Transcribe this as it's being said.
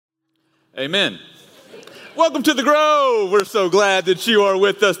Amen. Welcome to the Grove. We're so glad that you are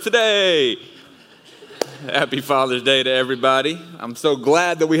with us today. Happy Father's Day to everybody. I'm so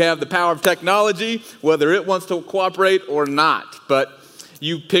glad that we have the power of technology, whether it wants to cooperate or not. But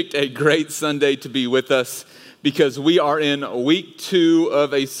you picked a great Sunday to be with us because we are in week 2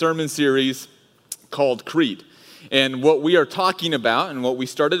 of a sermon series called Creed. And what we are talking about and what we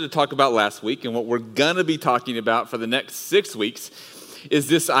started to talk about last week and what we're going to be talking about for the next 6 weeks is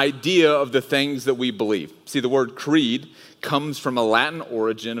this idea of the things that we believe. See, the word creed comes from a Latin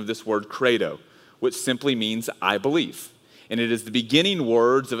origin of this word credo, which simply means I believe. And it is the beginning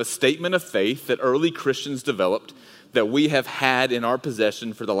words of a statement of faith that early Christians developed that we have had in our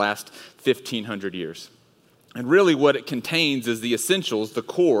possession for the last 1,500 years. And really what it contains is the essentials, the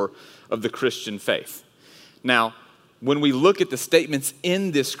core of the Christian faith. Now, when we look at the statements in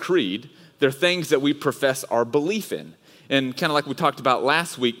this creed, they're things that we profess our belief in. And kind of like we talked about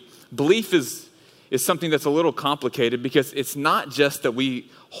last week, belief is something that's a little complicated because it's not just that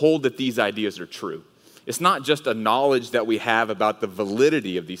we hold that these ideas are true. It's not just a knowledge that we have about the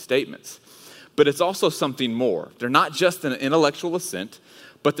validity of these statements, but it's also something more. They're not just an intellectual assent,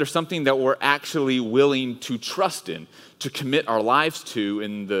 but they're something that we're actually willing to trust in, to commit our lives to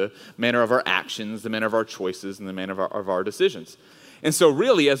in the manner of our actions, the manner of our choices, and the manner of our decisions. And so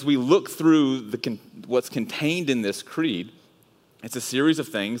really, as we look through what's contained in this creed, it's a series of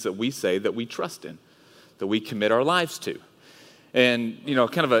things that we say that we trust in, that we commit our lives to. And,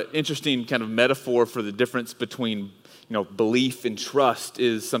 kind of an interesting kind of metaphor for the difference between, belief and trust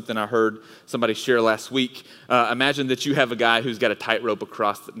is something I heard somebody share last week. Imagine that you have a guy who's got a tightrope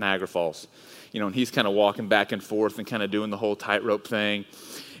across the Niagara Falls, and he's kind of walking back and forth and kind of doing the whole tightrope thing.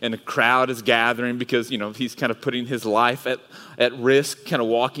 And the crowd is gathering because, he's kind of putting his life at risk, kind of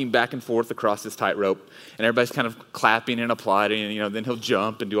walking back and forth across this tightrope. And everybody's kind of clapping and applauding. And, then he'll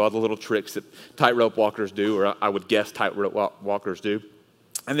jump and do all the little tricks that tightrope walkers do, or I would guess tightrope walkers do.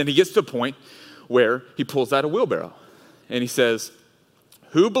 And then he gets to a point where he pulls out a wheelbarrow. And he says,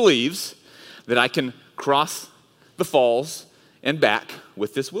 "Who believes that I can cross the falls and back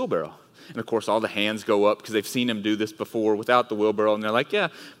with this wheelbarrow?" And of course, all the hands go up because they've seen him do this before without the wheelbarrow. And they're like, yeah,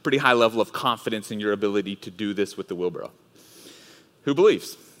 pretty high level of confidence in your ability to do this with the wheelbarrow. Who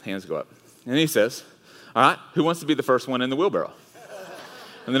believes? Hands go up. And he says, all right, who wants to be the first one in the wheelbarrow?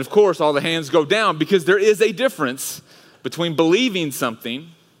 And then, of course, all the hands go down because there is a difference between believing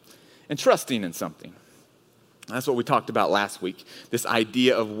something and trusting in something. That's what we talked about last week, this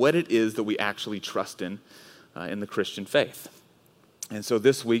idea of what it is that we actually trust in the Christian faith. And so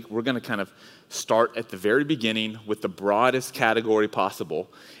this week, we're going to kind of start at the very beginning with the broadest category possible.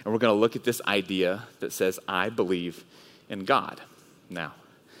 And we're going to look at this idea that says, I believe in God. Now,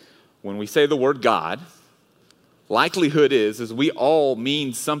 when we say the word God, likelihood is we all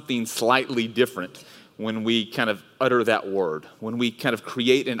mean something slightly different when we kind of utter that word. When we kind of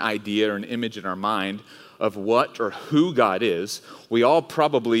create an idea or an image in our mind of what or who God is, we all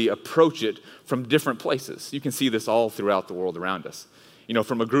probably approach it from different places. You can see this all throughout the world around us.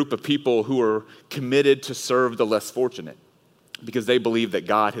 From a group of people who are committed to serve the less fortunate because they believe that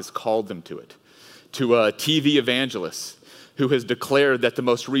God has called them to it, to a TV evangelist who has declared that the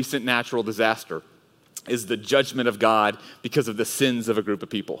most recent natural disaster is the judgment of God because of the sins of a group of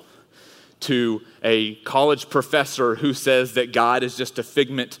people, to a college professor who says that God is just a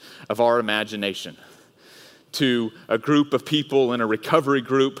figment of our imagination, to a group of people in a recovery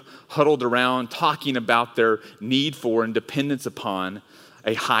group huddled around talking about their need for and dependence upon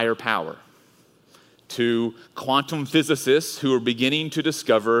a higher power, to quantum physicists who are beginning to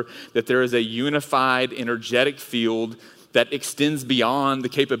discover that there is a unified, energetic field that extends beyond the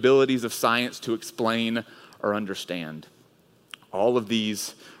capabilities of science to explain or understand. All of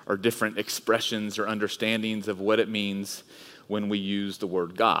these are different expressions or understandings of what it means when we use the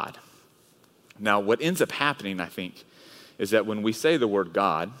word God. Now, what ends up happening, I think, is that when we say the word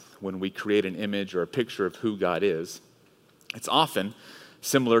God, when we create an image or a picture of who God is, it's often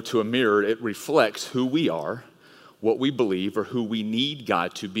similar to a mirror. It reflects who we are, what we believe, or who we need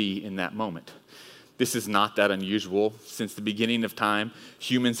God to be in that moment. This is not that unusual. Since the beginning of time,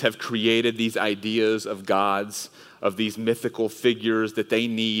 humans have created these ideas of gods, of these mythical figures that they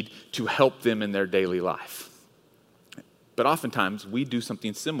need to help them in their daily life. But oftentimes, we do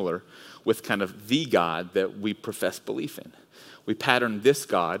something similar with kind of the God that we profess belief in. We pattern this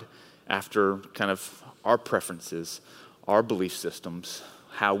God after kind of our preferences, our belief systems,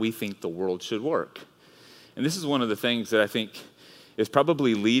 how we think the world should work. And this is one of the things that I think is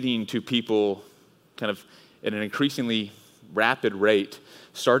probably leading to people kind of at an increasingly rapid rate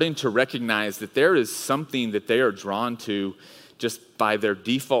starting to recognize that there is something that they are drawn to just by their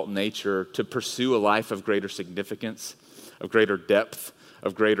default nature to pursue a life of greater significance, of greater depth,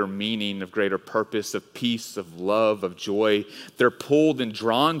 of greater meaning, of greater purpose, of peace, of love, of joy. They're pulled and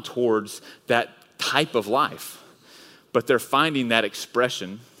drawn towards that type of life. But they're finding that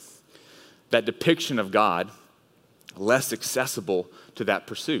expression, that depiction of God, less accessible to that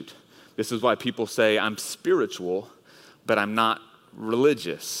pursuit. This is why people say, I'm spiritual, but I'm not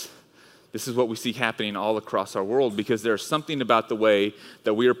religious. This is what we see happening all across our world because there's something about the way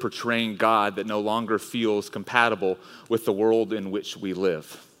that we are portraying God that no longer feels compatible with the world in which we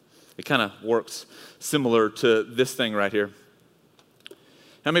live. It kind of works similar to this thing right here.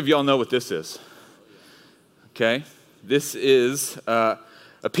 How many of y'all know what this is? Okay, this is a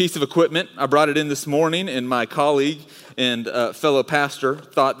piece of equipment. I brought it in this morning, and my colleague and fellow pastor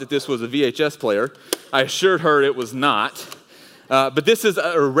thought that this was a VHS player. I assured her it was not. But this is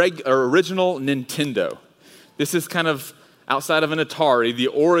an original Nintendo. This is kind of outside of an Atari, the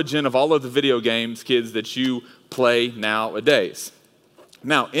origin of all of the video games, kids, that you play nowadays.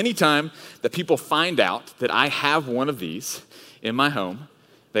 Now, anytime that people find out that I have one of these in my home,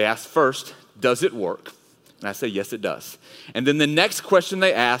 they ask first, does it work? And I say, yes, it does. And then the next question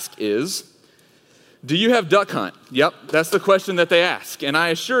they ask is, do you have Duck Hunt? Yep, that's the question that they ask. And I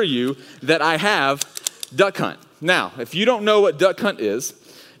assure you that I have Duck Hunt. Now, if you don't know what Duck Hunt is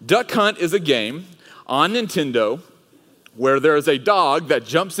a game on Nintendo where there is a dog that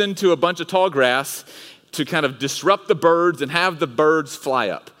jumps into a bunch of tall grass to kind of disrupt the birds and have the birds fly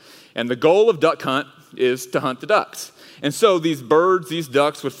up. And the goal of Duck Hunt is to hunt the ducks. And so these birds, these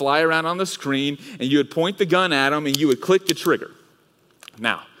ducks would fly around on the screen and you would point the gun at them and you would click the trigger.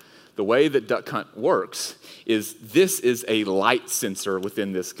 Now, the way that Duck Hunt works is this is a light sensor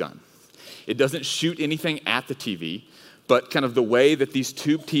within this gun. It doesn't shoot anything at the TV, but kind of the way that these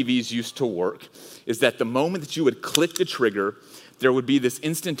tube TVs used to work is that the moment that you would click the trigger, there would be this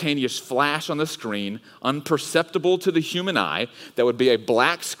instantaneous flash on the screen, unperceptible to the human eye, that would be a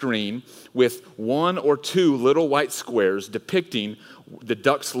black screen with one or two little white squares depicting the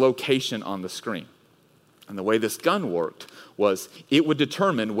duck's location on the screen. And the way this gun worked was it would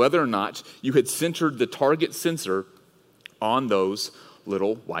determine whether or not you had centered the target sensor on those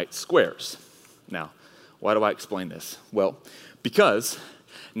little white squares. Now, why do I explain this? Well, because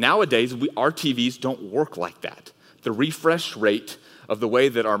nowadays our TVs don't work like that. The refresh rate of the way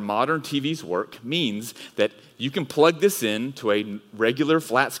that our modern TVs work means that you can plug this in to a regular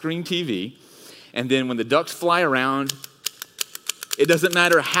flat screen TV, and then when the ducks fly around, it doesn't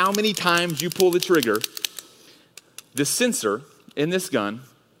matter how many times you pull the trigger, the sensor in this gun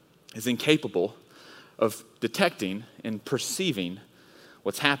is incapable of detecting and perceiving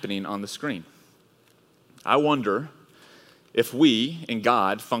what's happening on the screen. I wonder if we and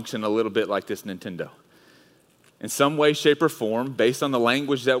God function a little bit like this Nintendo. In some way, shape, or form, based on the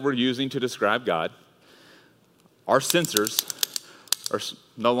language that we're using to describe God, our sensors are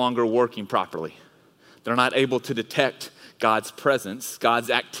no longer working properly. They're not able to detect God's presence, God's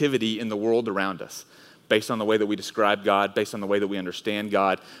activity in the world around us, based on the way that we describe God, based on the way that we understand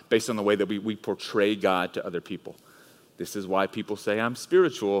God, based on the way that we portray God to other people. This is why people say, I'm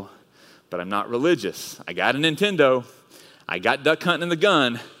spiritual, but I'm not religious. I got a Nintendo, I got Duck Hunt in the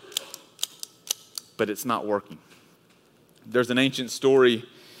gun, but it's not working. There's an ancient story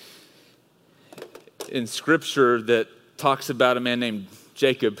in Scripture that talks about a man named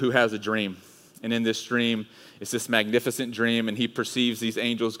Jacob who has a dream. And in this dream, it's this magnificent dream, and he perceives these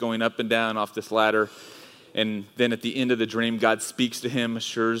angels going up and down off this ladder. And then at the end of the dream, God speaks to him,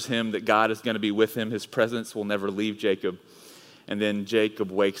 assures him that God is going to be with him. His presence will never leave Jacob. And then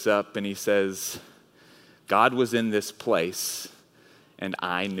Jacob wakes up and he says, God was in this place and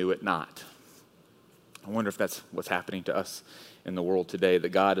I knew it not. I wonder if that's what's happening to us in the world today, that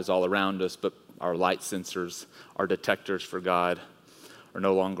God is all around us, but our light sensors, our detectors for God are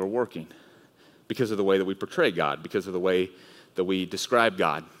no longer working because of the way that we portray God, because of the way that we describe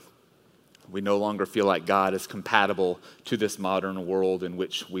God. We no longer feel like God is compatible to this modern world in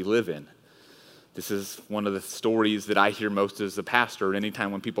which we live in. This is one of the stories that I hear most as a pastor.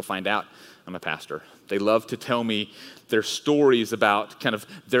 Anytime when people find out I'm a pastor, they love to tell me their stories about kind of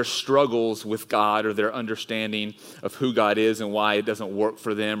their struggles with God or their understanding of who God is and why it doesn't work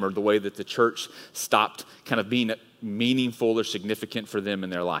for them, or the way that the church stopped kind of being meaningful or significant for them in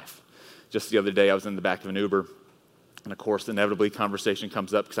their life. Just the other day, I was in the back of an Uber. And of course, inevitably, conversation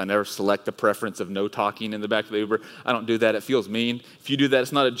comes up because I never select the preference of no talking in the back of the Uber. I don't do that. It feels mean. If you do that,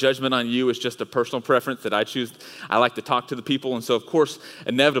 it's not a judgment on you. It's just a personal preference that I choose. I like to talk to the people. And so, of course,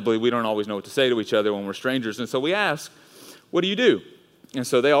 inevitably, we don't always know what to say to each other when we're strangers. And so we ask, what do you do? And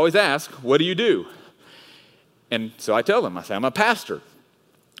so they always ask, what do you do? And so I tell them, I say, I'm a pastor.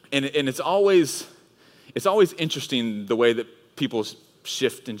 And it's always interesting the way that people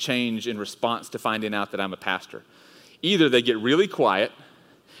shift and change in response to finding out that I'm a pastor. Either they get really quiet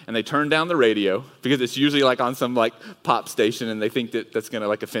and they turn down the radio because it's usually like on some like pop station and they think that that's going to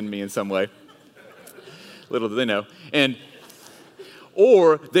like offend me in some way. Little do they know.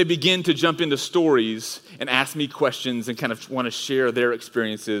 Or they begin to jump into stories and ask me questions and kind of want to share their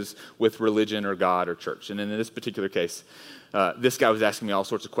experiences with religion or God or church. And in this particular case, this guy was asking me all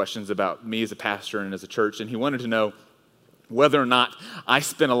sorts of questions about me as a pastor and as a church, and he wanted to know whether or not I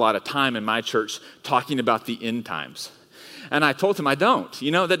spent a lot of time in my church talking about the end times. And I told him I don't.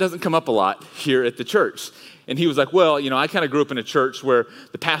 That doesn't come up a lot here at the church. And he was like, well, I kind of grew up in a church where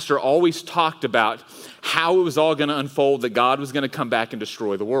the pastor always talked about how it was all going to unfold, that God was going to come back and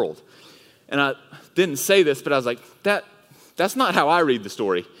destroy the world. And I didn't say this, but I was like, that's not how I read the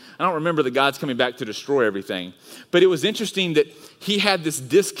story. I don't remember that God's coming back to destroy everything. But it was interesting that he had this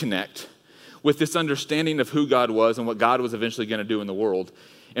disconnect with this understanding of who God was and what God was eventually going to do in the world.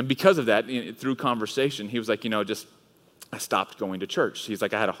 And because of that, through conversation, he was like, I stopped going to church. He's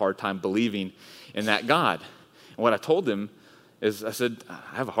like, I had a hard time believing in that God. And what I told him is, I said,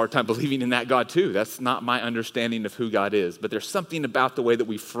 I have a hard time believing in that God too. That's not my understanding of who God is. But there's something about the way that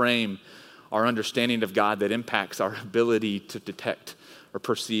we frame our understanding of God that impacts our ability to detect or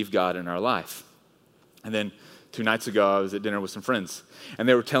perceive God in our life. And then 2 nights ago, I was at dinner with some friends, and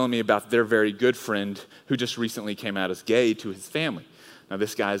they were telling me about their very good friend who just recently came out as gay to his family. Now,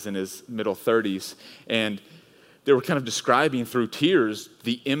 this guy's in his middle 30s, and they were kind of describing through tears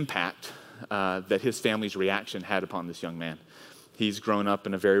the impact that his family's reaction had upon this young man. He's grown up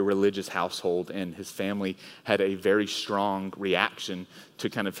in a very religious household, and his family had a very strong reaction to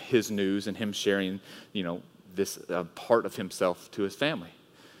kind of his news and him sharing, this part of himself to his family.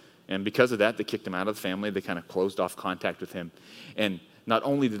 And because of that, they kicked him out of the family. They kind of closed off contact with him. And not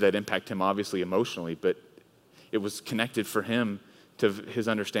only did that impact him, obviously, emotionally, but it was connected for him to his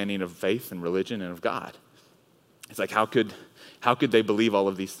understanding of faith and religion and of God. It's like, how could they believe all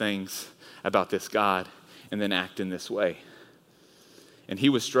of these things about this God and then act in this way? And he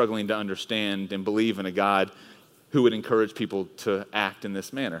was struggling to understand and believe in a God who would encourage people to act in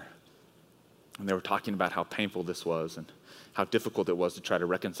this manner. And they were talking about how painful this was and how difficult it was to try to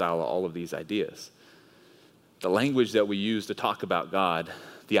reconcile all of these ideas. The language that we use to talk about God,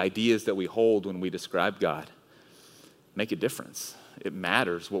 the ideas that we hold when we describe God, make a difference. It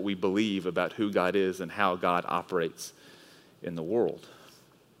matters what we believe about who God is and how God operates in the world.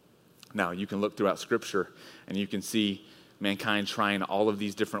 Now, you can look throughout Scripture and you can see mankind trying all of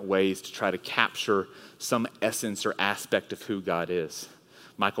these different ways to try to capture some essence or aspect of who God is.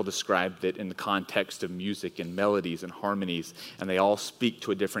 Michael described it in the context of music and melodies and harmonies, and they all speak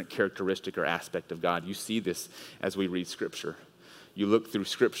to a different characteristic or aspect of God. You see this as we read Scripture. You look through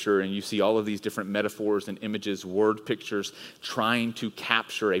Scripture and you see all of these different metaphors and images, word pictures, trying to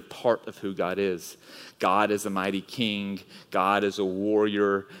capture a part of who God is. God as a mighty king, God as a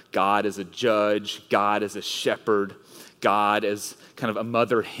warrior, God as a judge, God as a shepherd, God as kind of a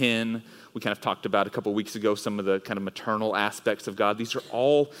mother hen. We kind of talked about a couple weeks ago some of the kind of maternal aspects of God. These are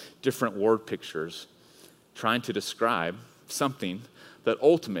all different word pictures trying to describe something that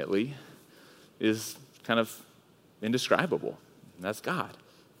ultimately is kind of indescribable. And that's God.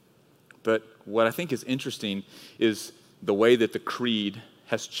 But what I think is interesting is the way that the Creed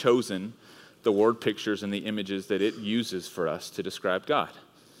has chosen the word pictures and the images that it uses for us to describe God.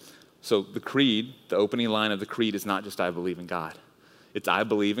 So the Creed, the opening line of the Creed is not just I believe in God. It's I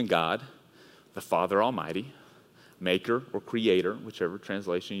believe in God, the Father Almighty, maker or creator, whichever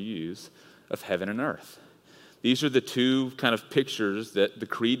translation you use, of heaven and earth. These are the two kind of pictures that the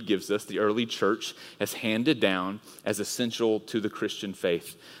Creed gives us, the early church has handed down as essential to the Christian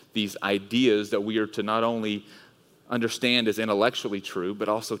faith. These ideas that we are to not only understand as intellectually true, but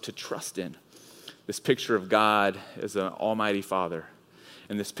also to trust in. This picture of God as an almighty Father,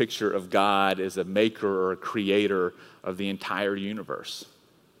 and this picture of God as a maker or a creator of the entire universe.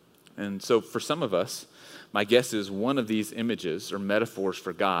 And so for some of us, my guess is one of these images or metaphors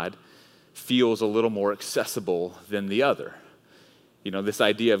for God feels a little more accessible than the other. This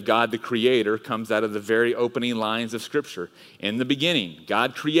idea of God the creator comes out of the very opening lines of Scripture. In the beginning,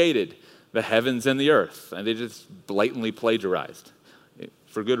 God created the heavens and the earth. And they just blatantly plagiarized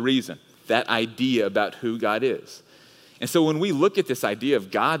for good reason. That idea about who God is. And so when we look at this idea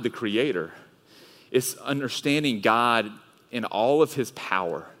of God the creator, it's understanding God in all of his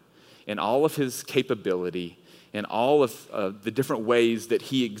power, in all of his capability, in all of the different ways that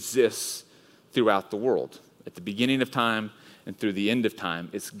he exists throughout the world. At the beginning of time and through the end of time,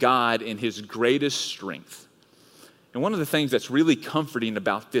 it's God in his greatest strength, And one of the things that's really comforting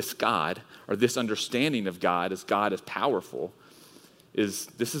about this God, or this understanding of God as God is powerful, is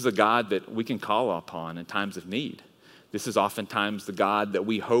this is a God that we can call upon in times of need. This is oftentimes the God that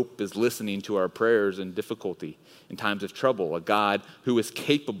we hope is listening to our prayers in difficulty, in times of trouble, a God who is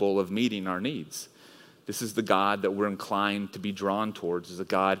capable of meeting our needs. This is the God that we're inclined to be drawn towards, is a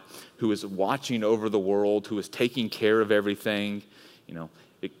God who is watching over the world, who is taking care of everything.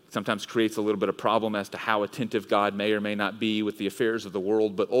 It sometimes creates a little bit of problem as to how attentive God may or may not be with the affairs of the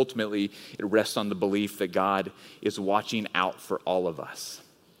world, but ultimately it rests on the belief that God is watching out for all of us.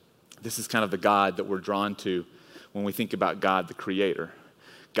 This is kind of the God that we're drawn to when we think about God the Creator,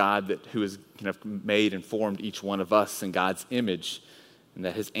 God who has made and formed each one of us in God's image, and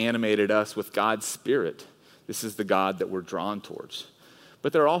that has animated us with God's Spirit. This is the God that we're drawn towards.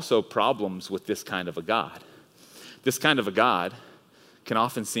 But there are also problems with this kind of a God. This kind of a God can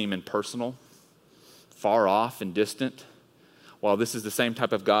often seem impersonal, far off and distant. While this is the same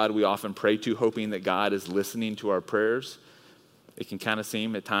type of God we often pray to, hoping that God is listening to our prayers, it can kind of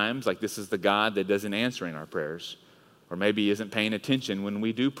seem at times like this is the God that isn't answering our prayers, or maybe isn't paying attention when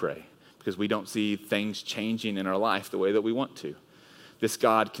we do pray because we don't see things changing in our life the way that we want to. This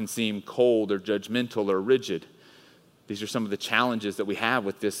God can seem cold or judgmental or rigid. These are some of the challenges that we have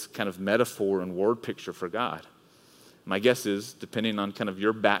with this kind of metaphor and word picture for God. My guess is, depending on kind of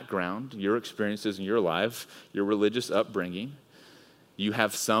your background, your experiences in your life, your religious upbringing, you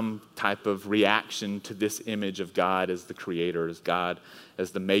have some type of reaction to this image of God as the Creator, as God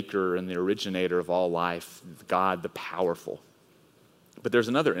as the maker and the originator of all life, God the powerful. But there's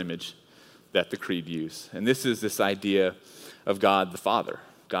another image that the Creed use, and this is this idea of God the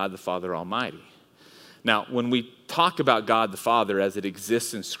Father Almighty. Now, when we talk about God the Father as it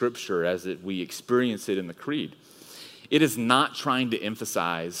exists in Scripture, as we experience it in the Creed, it is not trying to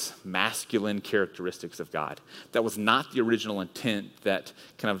emphasize masculine characteristics of God. That was not the original intent that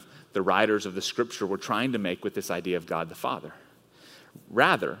kind of the writers of the Scripture were trying to make with this idea of God the Father.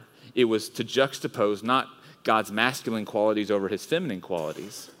 Rather, it was to juxtapose not God's masculine qualities over his feminine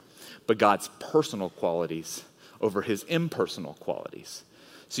qualities, but God's personal qualities over his impersonal qualities.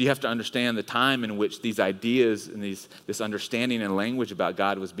 So you have to understand the time in which these ideas and this understanding and language about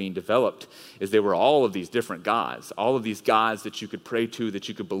God was being developed, is there were all of these different gods, all of these gods that you could pray to, that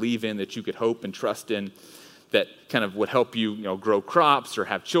you could believe in, that you could hope and trust in, that kind of would help you, grow crops or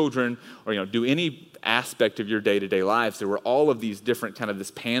have children or, do any aspect of your day-to-day lives. There were all of these different kind of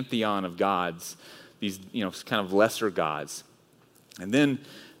this pantheon of gods, these, kind of lesser gods. And then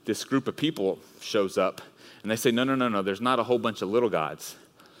this group of people shows up and they say, no, there's not a whole bunch of little gods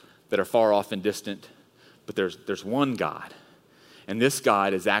that are far off and distant, but there's one God. And this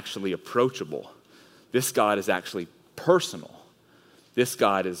God is actually approachable. This God is actually personal. This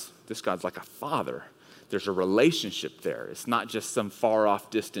God's like a father. There's a relationship there. It's not just some far off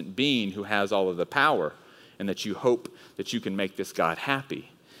distant being who has all of the power and that you hope that you can make this God happy.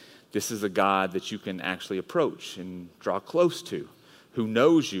 This is a God that you can actually approach and draw close to, who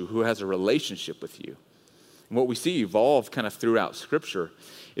knows you, who has a relationship with you. And what we see evolve kind of throughout Scripture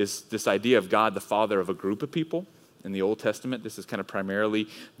is this idea of God the Father of a group of people. In the Old Testament, this is kind of primarily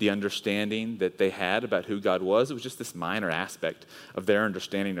the understanding that they had about who God was. It was just this minor aspect of their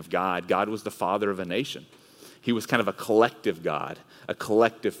understanding of God. God was the father of a nation. He was kind of a collective God, a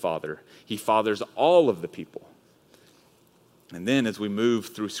collective father. He fathers all of the people. And then as we move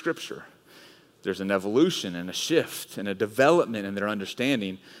through Scripture, there's an evolution and a shift and a development in their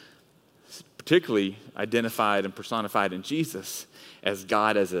understanding, particularly identified and personified in Jesus as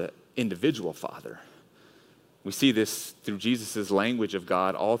God as an individual father. We see this through Jesus' language of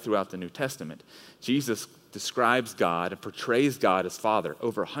God all throughout the New Testament. Jesus describes God and portrays God as Father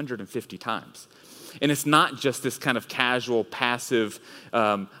over 150 times. And it's not just this kind of casual, passive,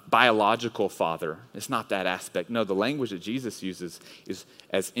 biological father. It's not that aspect. No, the language that Jesus uses is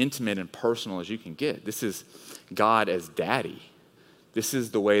as intimate and personal as you can get. This is God as daddy. This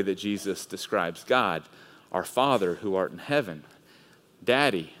is the way that Jesus describes God, our Father who art in heaven.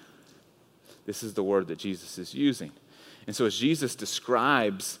 Daddy. This is the word that Jesus is using. And so as Jesus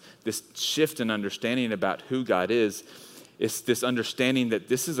describes this shift in understanding about who God is, it's this understanding that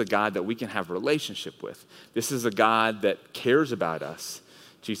this is a God that we can have a relationship with. This is a God that cares about us.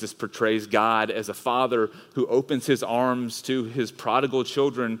 Jesus portrays God as a father who opens his arms to his prodigal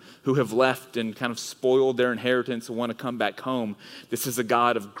children who have left and kind of spoiled their inheritance and want to come back home. This is a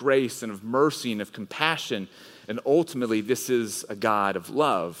God of grace and of mercy and of compassion. And ultimately, this is a God of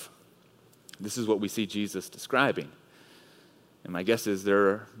love. This is what we see Jesus describing. And my guess is there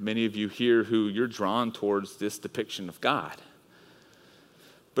are many of you here who you're drawn towards this depiction of God.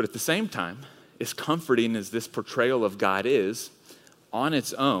 But at the same time, as comforting as this portrayal of God is, on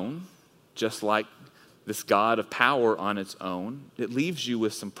its own, just like this God of power on its own, it leaves you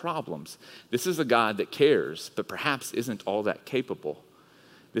with some problems. This is a God that cares, but perhaps isn't all that capable.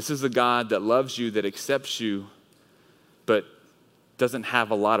 This is a God that loves you, that accepts you, but doesn't have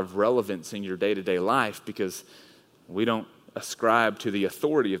a lot of relevance in your day-to-day life because we don't ascribe to the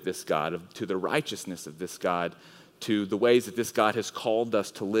authority of this God, to the righteousness of this God, to the ways that this God has called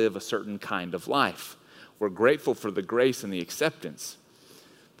us to live a certain kind of life. We're grateful for the grace and the acceptance,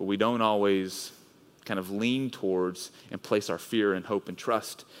 but we don't always kind of lean towards and place our fear and hope and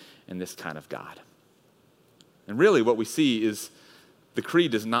trust in this kind of God. And really what we see is the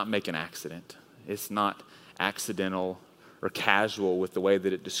creed does not make an accident. It's not accidental or casual with the way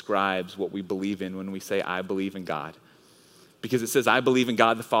that it describes what we believe in when we say, I believe in God. Because it says, I believe in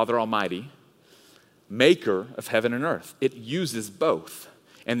God the Father Almighty, maker of heaven and earth. It uses both.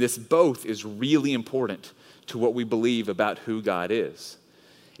 And this both is really important to what we believe about who God is.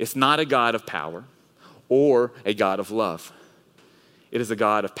 It's not a God of power or a God of love. It is a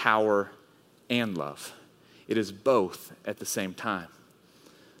God of power and love. It is both at the same time.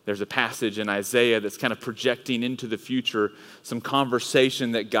 There's a passage in Isaiah that's kind of projecting into the future some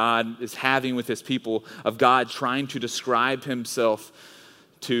conversation that God is having with his people, of God trying to describe himself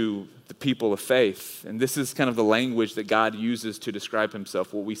to the people of faith. And this is kind of the language that God uses to describe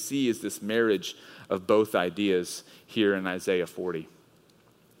himself. What we see is this marriage of both ideas here in Isaiah 40.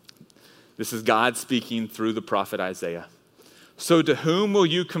 This is God speaking through the prophet Isaiah. So to whom will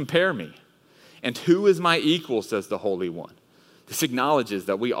you compare me? And who is my equal, says the Holy One. This acknowledges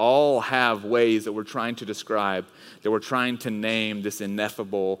that we all have ways that we're trying to describe, that we're trying to name this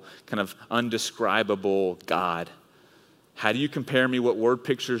ineffable, kind of undescribable God. How do you compare me? What word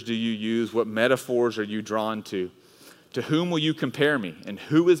pictures do you use? What metaphors are you drawn to? To whom will you compare me? And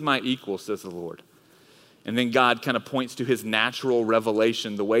who is my equal, says the Lord. And then God kind of points to his natural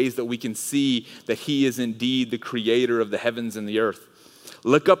revelation, the ways that we can see that he is indeed the creator of the heavens and the earth.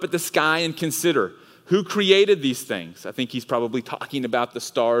 Look up at the sky and consider, who created these things? I think he's probably talking about the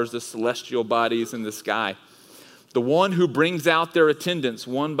stars, the celestial bodies in the sky. The one who brings out their attendants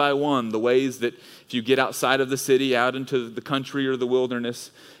one by one, the ways that if you get outside of the city, out into the country or the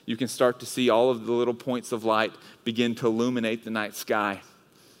wilderness, you can start to see all of the little points of light begin to illuminate the night sky.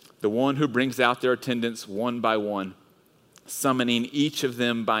 The one who brings out their attendants one by one, summoning each of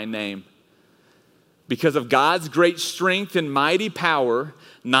them by name. Because of God's great strength and mighty power,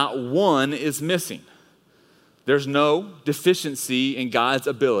 not one is missing. There's no deficiency in God's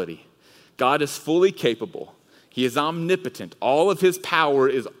ability. God is fully capable. He is omnipotent. All of his power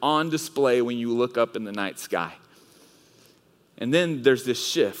is on display when you look up in the night sky. And then there's this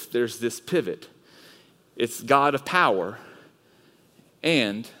shift. There's this pivot. It's God of power.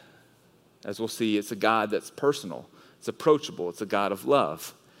 And, as we'll see, it's a God that's personal. It's approachable. It's a God of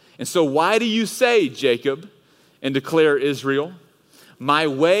love. And so why do you say, Jacob, and declare Israel, my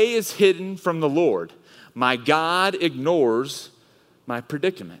way is hidden from the Lord. My God ignores my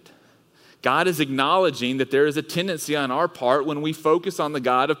predicament. God is acknowledging that there is a tendency on our part when we focus on the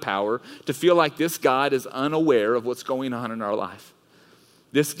God of power to feel like this God is unaware of what's going on in our life.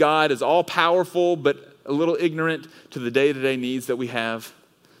 This God is all powerful but a little ignorant to the day-to-day needs that we have,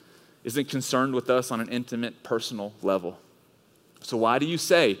 isn't concerned with us on an intimate, personal level. So why do you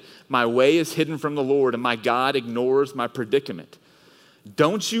say, my way is hidden from the Lord and my God ignores my predicament?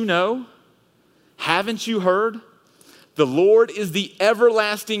 Don't you know? Haven't you heard? The Lord is the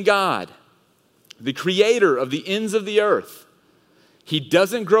everlasting God, the creator of the ends of the earth. He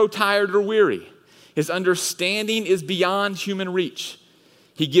doesn't grow tired or weary. His understanding is beyond human reach.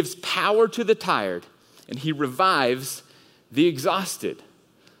 He gives power to the tired, and he revives the exhausted.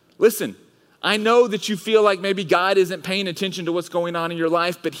 Listen, I know that you feel like maybe God isn't paying attention to what's going on in your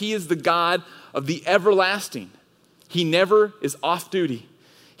life, but he is the God of the everlasting. He never is off duty.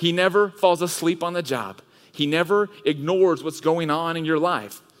 He never falls asleep on the job. He never ignores what's going on in your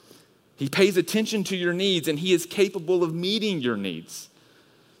life. He pays attention to your needs, and he is capable of meeting your needs.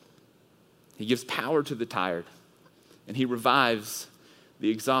 He gives power to the tired, and he revives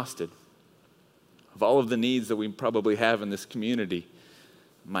the exhausted. Of all of the needs that we probably have in this community,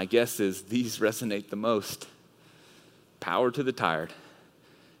 my guess is these resonate the most. Power to the tired,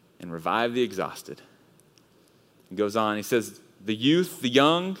 and revive the exhausted. He goes on, he says, the youth, the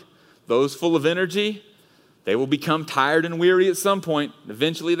young, those full of energy, they will become tired and weary at some point.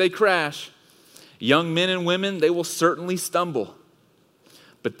 Eventually they crash. Young men and women, they will certainly stumble.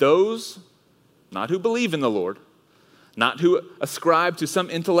 But those, not who believe in the Lord, not who ascribe to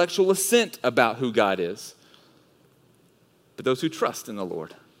some intellectual assent about who God is, but those who trust in the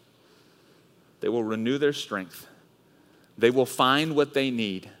Lord, They will renew their strength. They will find what they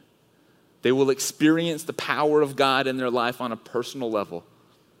need. They will experience the power of God in their life on a personal level.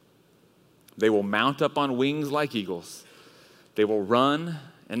 They will mount up on wings like eagles. They will run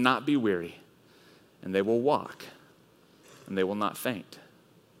and not be weary. And they will walk and they will not faint.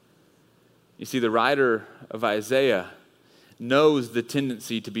 You see, the writer of Isaiah knows the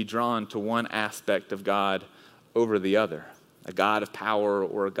tendency to be drawn to one aspect of God over the other, a God of power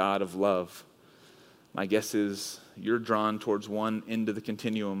or a God of love. My guess is you're drawn towards one end of the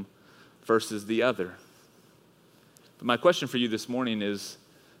continuum versus the other. But my question for you this morning is,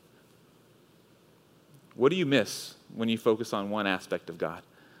 what do you miss when you focus on one aspect of God?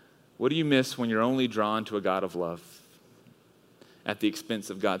 What do you miss when you're only drawn to a God of love at the expense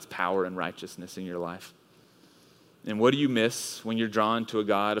of God's power and righteousness in your life? And what do you miss when you're drawn to a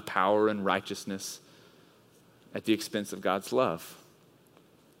God of power and righteousness at the expense of God's love?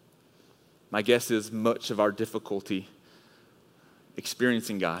 My guess is much of our difficulty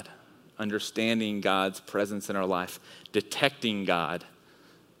experiencing God, understanding God's presence in our life, detecting God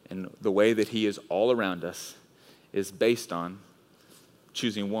and the way that he is all around us is based on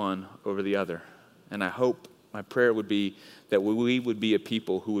choosing one over the other. And I hope, my prayer would be that we would be a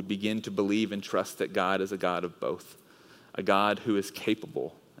people who would begin to believe and trust that God is a God of both, a God who is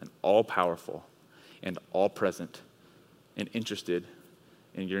capable and all-powerful and all-present and interested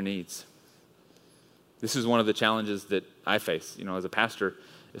in your needs. This is one of the challenges that I face. As a pastor,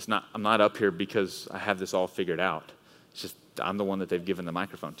 I'm not up here because I have this all figured out. It's just I'm the one that they've given the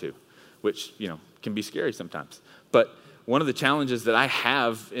microphone to, which, can be scary sometimes. But one of the challenges that I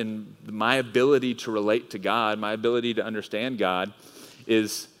have in my ability to relate to God, my ability to understand God,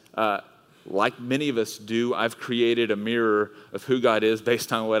 is like many of us do, I've created a mirror of who God is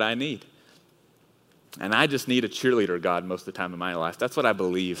based on what I need. And I just need a cheerleader God most of the time in my life. That's what I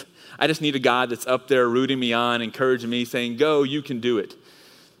believe. I just need a God that's up there rooting me on, encouraging me, saying, go, you can do it.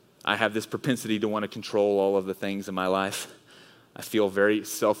 I have this propensity to want to control all of the things in my life. I feel very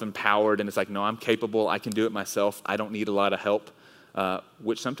self-empowered, and it's like, no, I'm capable. I can do it myself. I don't need a lot of help,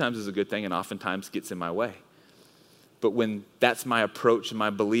 which sometimes is a good thing and oftentimes gets in my way. But when that's my approach and my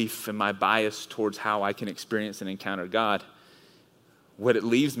belief and my bias towards how I can experience and encounter God, what it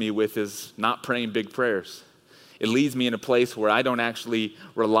leaves me with is not praying big prayers. It leaves me in a place where I don't actually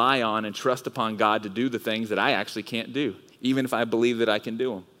rely on and trust upon God to do the things that I actually can't do, even if I believe that I can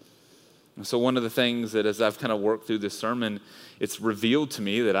do them. And so one of the things that as I've kind of worked through this sermon, it's revealed to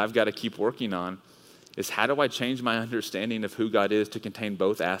me that I've got to keep working on is how do I change my understanding of who God is to contain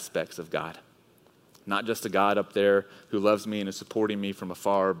both aspects of God? Not just a God up there who loves me and is supporting me from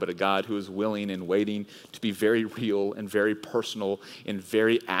afar, but a God who is willing and waiting to be very real and very personal and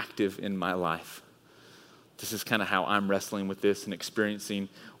very active in my life. This is kind of how I'm wrestling with this and experiencing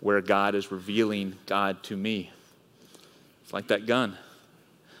where God is revealing God to me. It's like that gun.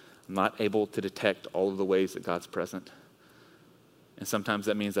 I'm not able to detect all of the ways that God's present. And sometimes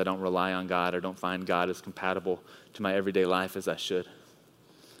that means I don't rely on God or don't find God as compatible to my everyday life as I should.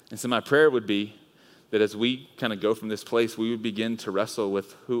 And so my prayer would be that as we kind of go from this place, we would begin to wrestle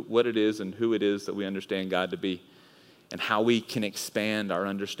with what it is and who it is that we understand God to be and how we can expand our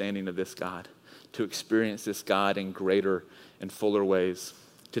understanding of this God, to experience this God in greater and fuller ways,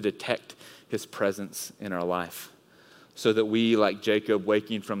 to detect his presence in our life so that we, like Jacob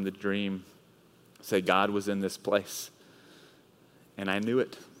waking from the dream, say God was in this place and I knew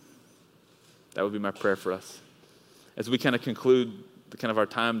it. That would be my prayer for us. As we kind of conclude our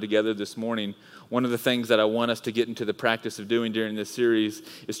time together this morning, one of the things that I want us to get into the practice of doing during this series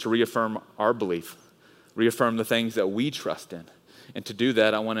is to reaffirm our belief, reaffirm the things that we trust in. And to do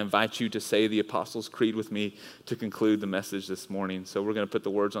that, I want to invite you to say the Apostles' Creed with me to conclude the message this morning. So we're going to put the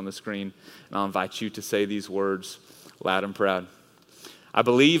words on the screen, and I'll invite you to say these words loud and proud. I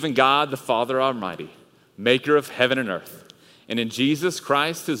believe in God, the Father Almighty, maker of heaven and earth, and in Jesus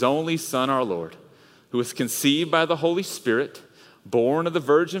Christ, his only Son, our Lord, who was conceived by the Holy Spirit, born of the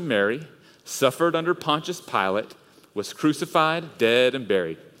Virgin Mary, suffered under Pontius Pilate, was crucified, dead, and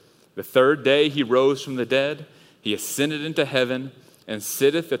buried. The third day he rose from the dead. He ascended into heaven and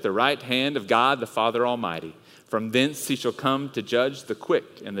sitteth at the right hand of God the Father Almighty. From thence he shall come to judge the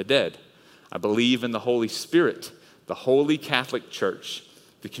quick and the dead. I believe in the Holy Spirit, the holy Catholic Church,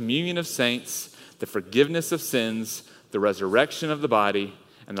 the communion of saints, the forgiveness of sins, the resurrection of the body,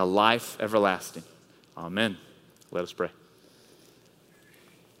 and the life everlasting. Amen. Let us pray.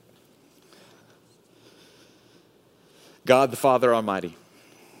 God the Father Almighty,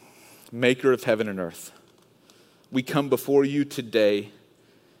 maker of heaven and earth, we come before you today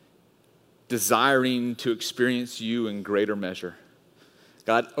desiring to experience you in greater measure.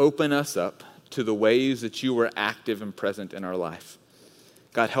 God, open us up to the ways that you are active and present in our life.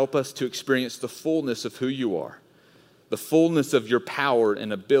 God, help us to experience the fullness of who you are, the fullness of your power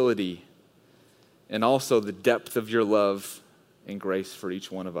and ability, and also the depth of your love and grace for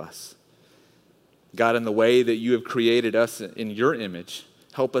each one of us. God, in the way that you have created us in your image,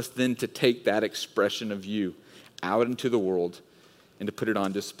 help us then to take that expression of you out into the world and to put it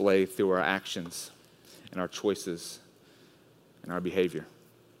on display through our actions and our choices and our behavior.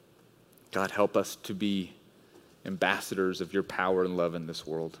 God, help us to be ambassadors of your power and love in this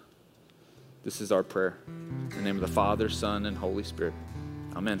world. This is our prayer. In the name of the Father, Son, and Holy Spirit.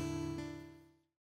 Amen.